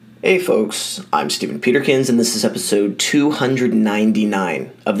Hey folks, I'm Stephen Peterkins, and this is episode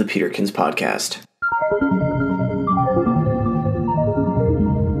 299 of the Peterkins Podcast.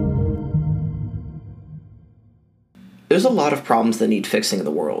 There's a lot of problems that need fixing in the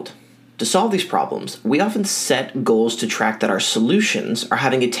world. To solve these problems, we often set goals to track that our solutions are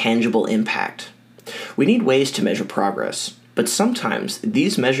having a tangible impact. We need ways to measure progress, but sometimes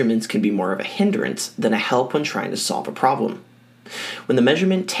these measurements can be more of a hindrance than a help when trying to solve a problem. When the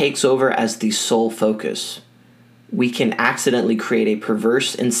measurement takes over as the sole focus, we can accidentally create a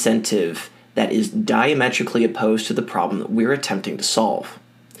perverse incentive that is diametrically opposed to the problem that we're attempting to solve.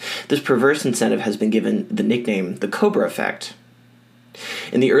 This perverse incentive has been given the nickname the Cobra Effect.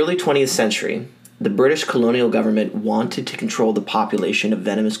 In the early 20th century, the British colonial government wanted to control the population of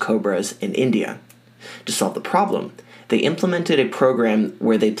venomous cobras in India. To solve the problem, they implemented a program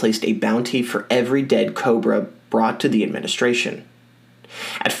where they placed a bounty for every dead cobra brought to the administration.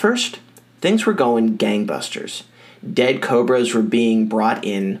 At first, things were going gangbusters. Dead cobras were being brought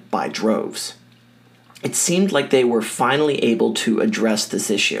in by droves. It seemed like they were finally able to address this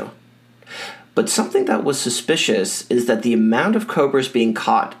issue. But something that was suspicious is that the amount of cobras being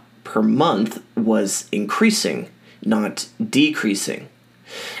caught per month was increasing, not decreasing.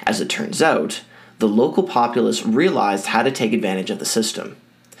 As it turns out, the local populace realized how to take advantage of the system.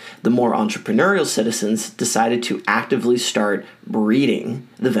 The more entrepreneurial citizens decided to actively start breeding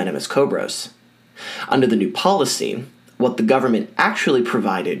the venomous cobras. Under the new policy, what the government actually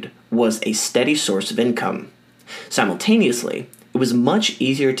provided was a steady source of income. Simultaneously, it was much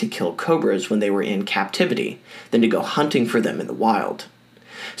easier to kill cobras when they were in captivity than to go hunting for them in the wild.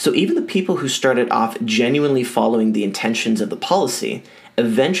 So even the people who started off genuinely following the intentions of the policy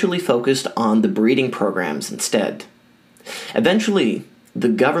eventually focused on the breeding programs instead. Eventually, the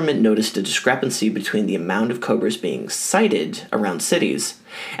government noticed a discrepancy between the amount of cobras being sighted around cities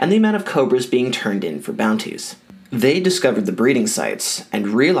and the amount of cobras being turned in for bounties. They discovered the breeding sites and,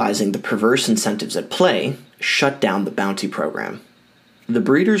 realizing the perverse incentives at play, shut down the bounty program. The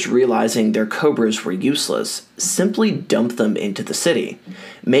breeders, realizing their cobras were useless, simply dumped them into the city,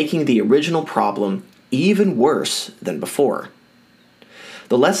 making the original problem even worse than before.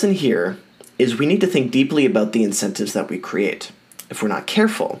 The lesson here is we need to think deeply about the incentives that we create. If we're not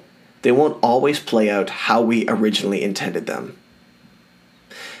careful, they won't always play out how we originally intended them.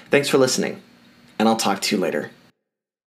 Thanks for listening, and I'll talk to you later.